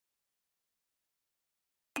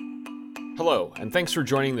Hello, and thanks for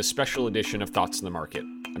joining this special edition of Thoughts in the Market.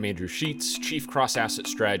 I'm Andrew Sheets, Chief Cross-Asset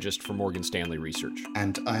Strategist for Morgan Stanley Research.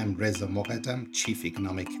 And I am Reza Moghadam, Chief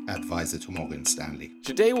Economic Advisor to Morgan Stanley.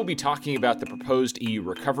 Today we'll be talking about the proposed EU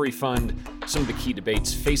Recovery Fund, some of the key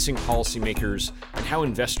debates facing policymakers, and how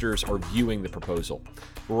investors are viewing the proposal.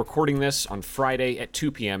 We're recording this on Friday at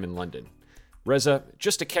 2 p.m. in London. Reza,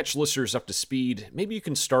 just to catch listeners up to speed, maybe you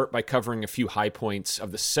can start by covering a few high points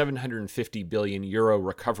of the €750 billion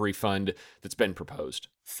recovery fund that's been proposed.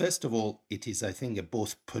 First of all, it is, I think, a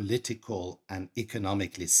both political and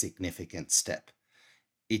economically significant step.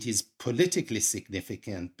 It is politically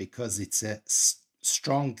significant because it's a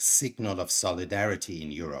strong signal of solidarity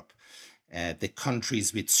in Europe. The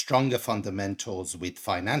countries with stronger fundamentals, with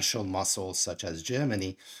financial muscle, such as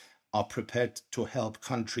Germany, are prepared to help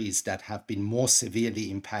countries that have been more severely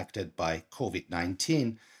impacted by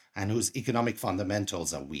COVID-19 and whose economic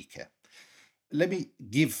fundamentals are weaker. Let me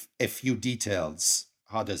give a few details.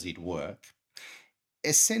 How does it work?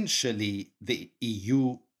 Essentially, the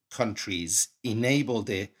EU countries enable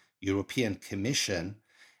the European Commission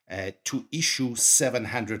to issue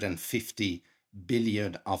 750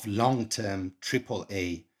 billion of long-term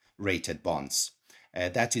AAA rated bonds.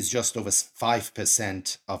 That is just over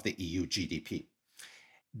 5% of the EU GDP.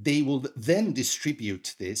 They will then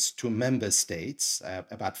distribute this to member states.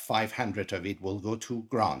 About 500 of it will go to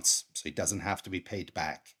grants, so it doesn't have to be paid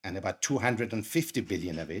back. And about 250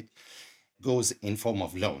 billion of it goes in form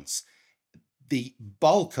of loans. The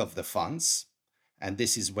bulk of the funds, and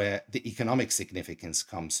this is where the economic significance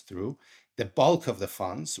comes through, the bulk of the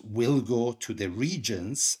funds will go to the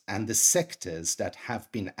regions and the sectors that have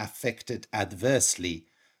been affected adversely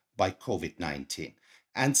by COVID-19.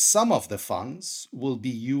 And some of the funds will be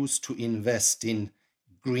used to invest in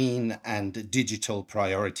green and digital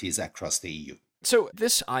priorities across the EU. So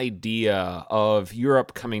this idea of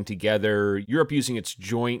Europe coming together, Europe using its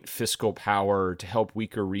joint fiscal power to help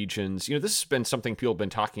weaker regions, this has been something people have been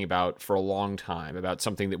talking about for a long time, about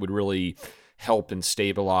something that would really help and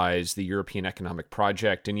stabilize the European economic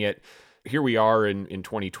project. And yet here we are in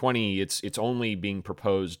 2020, it's only being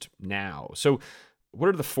proposed now. So what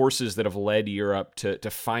are the forces that have led Europe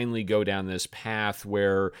to finally go down this path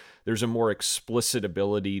where there's a more explicit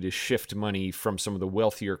ability to shift money from some of the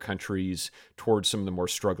wealthier countries towards some of the more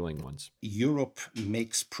struggling ones? Europe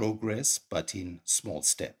makes progress, but in small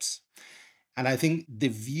steps. And I think the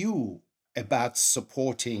view about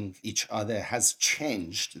supporting each other has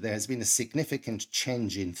changed. There has been a significant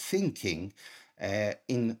change in thinking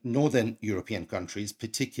in Northern European countries,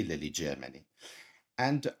 particularly Germany.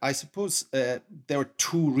 And I suppose there are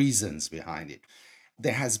two reasons behind it.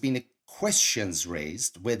 There has been questions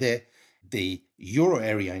raised whether the euro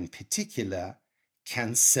area in particular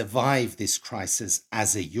can survive this crisis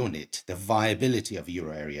as a unit. The viability of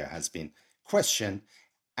euro area has been questioned.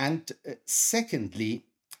 And secondly,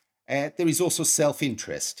 there is also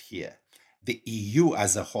self-interest here. The EU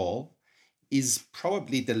as a whole is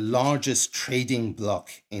probably the largest trading bloc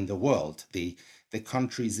in the world. The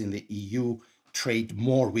countries in the EU trade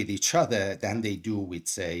more with each other than they do with,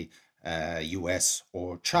 say, US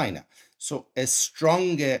or China. So a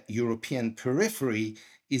stronger European periphery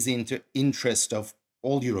is in the interest of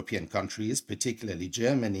all European countries, particularly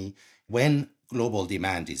Germany, when global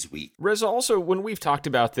demand is weak. Reza, also, when we've talked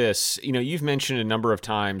about this, you've mentioned a number of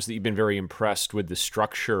times that you've been very impressed with the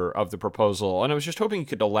structure of the proposal. And I was just hoping you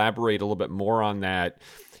could elaborate a little bit more on that,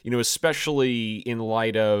 especially in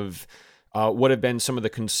light of what have been some of the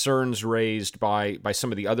concerns raised by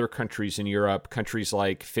some of the other countries in Europe, countries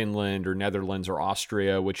like Finland or Netherlands or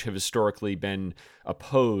Austria, which have historically been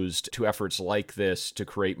opposed to efforts like this to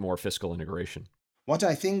create more fiscal integration. What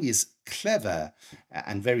I think is clever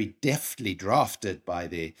and very deftly drafted by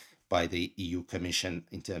the EU Commission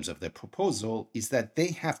in terms of the proposal is that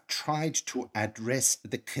they have tried to address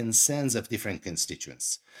the concerns of different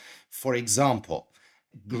constituents. For example,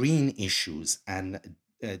 green issues and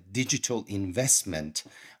digital investment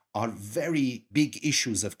are very big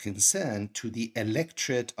issues of concern to the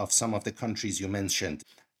electorate of some of the countries you mentioned.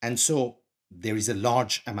 And so there is a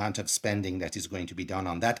large amount of spending that is going to be done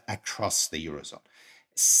on that across the Eurozone.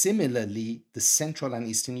 Similarly, the Central and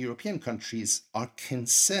Eastern European countries are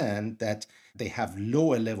concerned that they have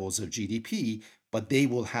lower levels of GDP, but they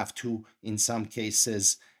will have to, in some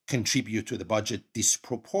cases, contribute to the budget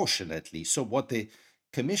disproportionately. So what the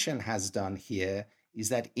Commission has done here is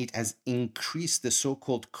that it has increased the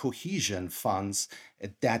so-called cohesion funds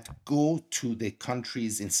that go to the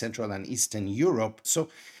countries in Central and Eastern Europe. So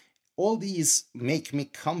all these make me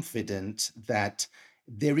confident that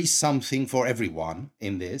there is something for everyone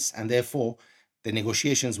in this, and therefore the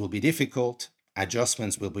negotiations will be difficult,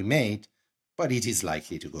 adjustments will be made, but it is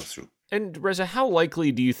likely to go through. And Reza, how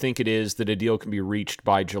likely do you think it is that a deal can be reached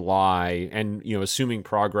by July? And, assuming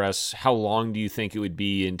progress, how long do you think it would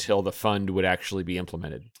be until the fund would actually be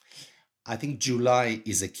implemented? I think July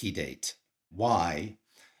is a key date. Why?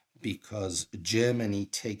 Because Germany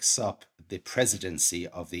takes up the presidency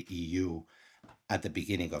of the EU at the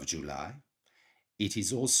beginning of July. It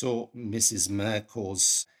is also Mrs.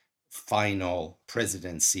 Merkel's final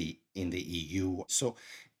presidency in the EU. So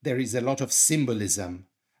there is a lot of symbolism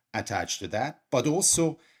attached to that, but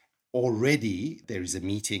also already there is a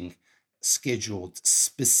meeting scheduled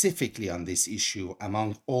specifically on this issue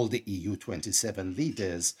among all the EU 27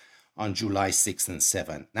 leaders on July 6th and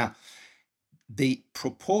 7th. Now, the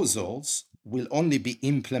proposals will only be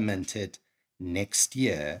implemented next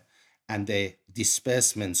year, and the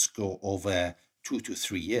disbursements go over 2 to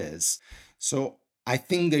 3 years. So I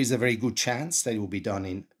think there is a very good chance that it will be done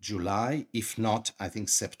in July. If not, I think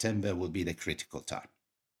September will be the critical time.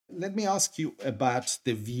 Let me ask you about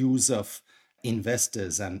the views of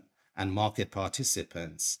investors and market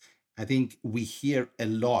participants. I think we hear a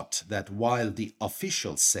lot that while the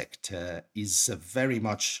official sector is very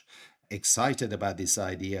much excited about this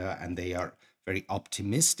idea and they are very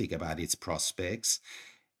optimistic about its prospects,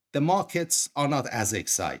 the markets are not as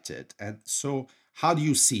excited. And so, how do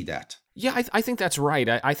you see that? Yeah, I think that's right.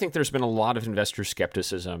 I think there's been a lot of investor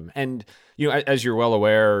skepticism. And, as you're well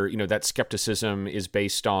aware, that skepticism is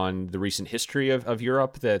based on the recent history of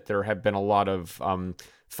Europe, that there have been a lot of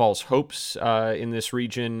false hopes in this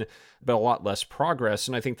region, but a lot less progress.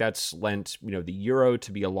 And I think that's lent, the euro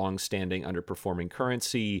to be a long-standing underperforming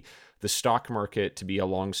currency, the stock market to be a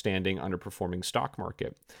long-standing underperforming stock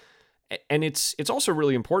market. And it's also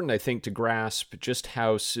really important, I think, to grasp just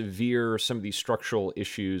how severe some of these structural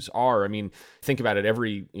issues are. I mean, think about it.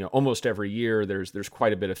 Almost every year, there's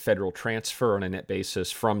quite a bit of federal transfer on a net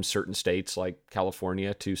basis from certain states like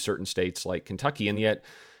California to certain states like Kentucky, and yet,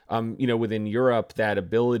 within Europe, that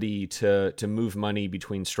ability to move money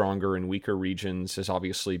between stronger and weaker regions has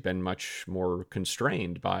obviously been much more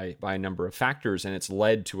constrained by a number of factors, and it's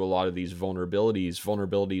led to a lot of these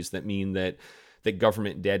vulnerabilities that mean that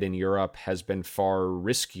government debt in Europe has been far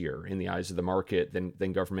riskier in the eyes of the market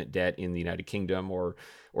than government debt in the United Kingdom or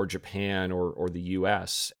Japan or the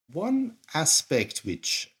US. One aspect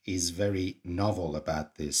which is very novel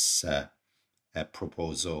about this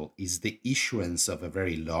proposal is the issuance of a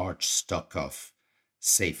very large stock of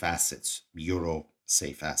safe assets, euro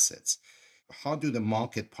safe assets. How do the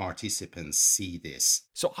market participants see this?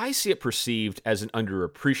 So I see it perceived as an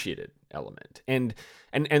underappreciated element. And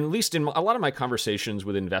at least in a lot of my conversations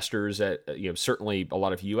with investors certainly a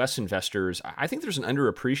lot of US investors, I think there's an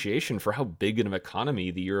underappreciation for how big an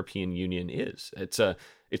economy the European Union is. It's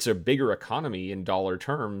a bigger economy in dollar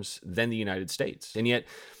terms than the United States. And yet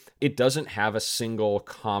it doesn't have a single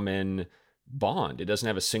common bond. It doesn't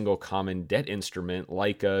have a single common debt instrument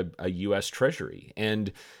like a US Treasury.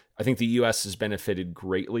 And I think the U.S. has benefited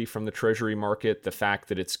greatly from the Treasury market. The fact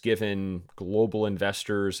that it's given global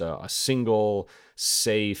investors a single,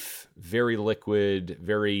 safe, very liquid,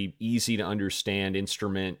 very easy to understand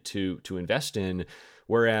instrument to invest in.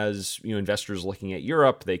 Whereas, investors looking at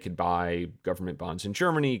Europe, they could buy government bonds in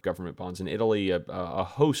Germany, government bonds in Italy, a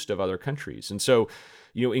host of other countries. And so,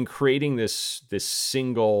 in creating this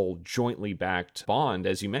single jointly backed bond,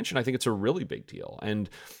 as you mentioned, I think it's a really big deal. And,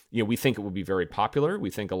 we think it will be very popular.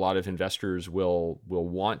 We think a lot of investors will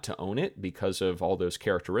want to own it because of all those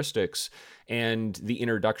characteristics. And the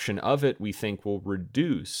introduction of it, we think, will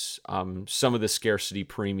reduce some of the scarcity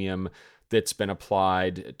premium that's been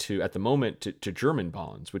applied at the moment to German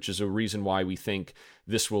bonds, which is a reason why we think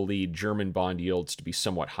this will lead German bond yields to be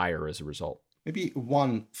somewhat higher as a result. Maybe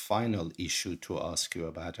one final issue to ask you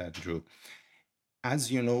about, Andrew.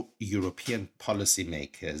 As you know, European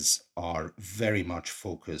policymakers are very much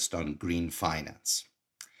focused on green finance.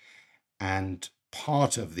 And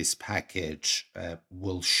part of this package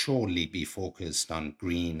will surely be focused on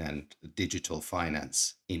green and digital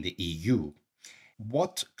finance in the EU.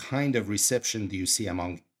 What kind of reception do you see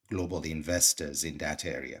among global investors in that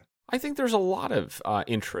area? I think there's a lot of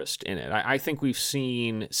interest in it. I think we've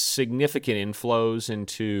seen significant inflows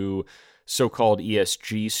into so-called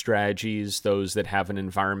ESG strategies, those that have an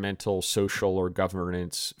environmental, social, or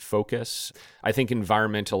governance focus. I think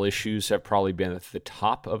environmental issues have probably been at the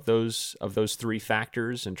top of those three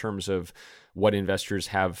factors in terms of what investors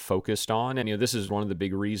have focused on. And this is one of the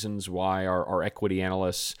big reasons why our equity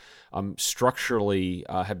analysts structurally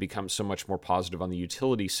have become so much more positive on the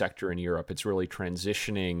utility sector in Europe. It's really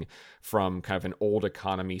transitioning from kind of an old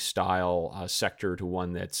economy style sector to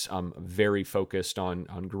one that's very focused on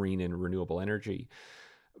green and renewable energy.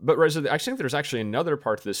 But Reza, I think there's actually another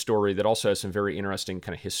part of this story that also has some very interesting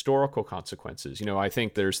kind of historical consequences. I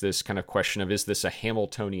think there's this kind of question of, is this a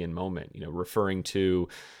Hamiltonian moment? Referring to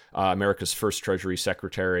America's first Treasury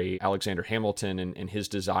Secretary, Alexander Hamilton, and his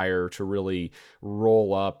desire to really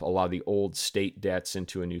roll up a lot of the old state debts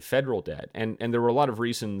into a new federal debt. And there were a lot of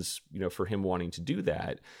reasons, for him wanting to do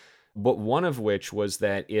that. But one of which was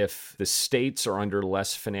that if the states are under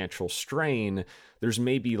less financial strain, there's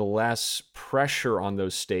maybe less pressure on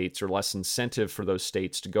those states or less incentive for those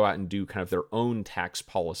states to go out and do kind of their own tax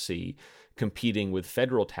policy, competing with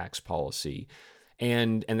federal tax policy.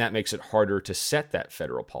 And that makes it harder to set that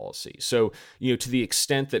federal policy. So, to the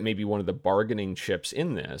extent that maybe one of the bargaining chips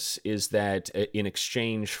in this is that in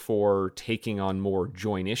exchange for taking on more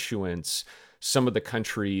joint issuance, some of the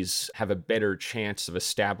countries have a better chance of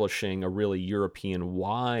establishing a really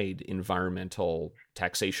European-wide environmental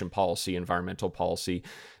taxation policy, environmental policy.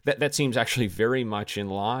 That seems actually very much in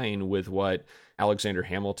line with what Alexander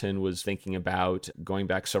Hamilton was thinking about going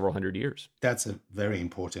back several hundred years. That's a very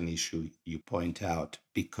important issue you point out,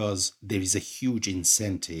 because there is a huge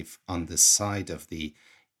incentive on the side of the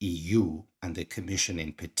EU and the Commission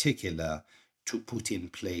in particular to put in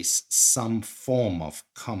place some form of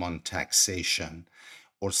common taxation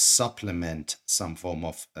or supplement some form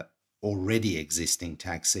of already existing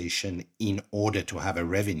taxation in order to have a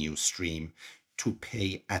revenue stream to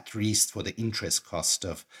pay at least for the interest cost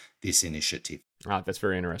of this initiative. That's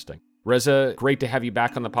very interesting. Reza, great to have you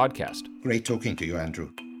back on the podcast. Great talking to you,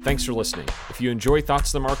 Andrew. Thanks for listening. If you enjoy Thoughts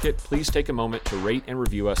of the Market, please take a moment to rate and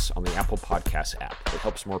review us on the Apple Podcasts app. It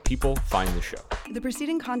helps more people find the show. The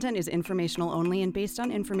preceding content is informational only and based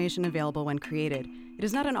on information available when created. It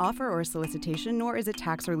is not an offer or a solicitation, nor is it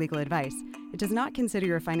tax or legal advice. It does not consider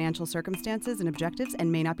your financial circumstances and objectives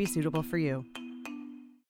and may not be suitable for you.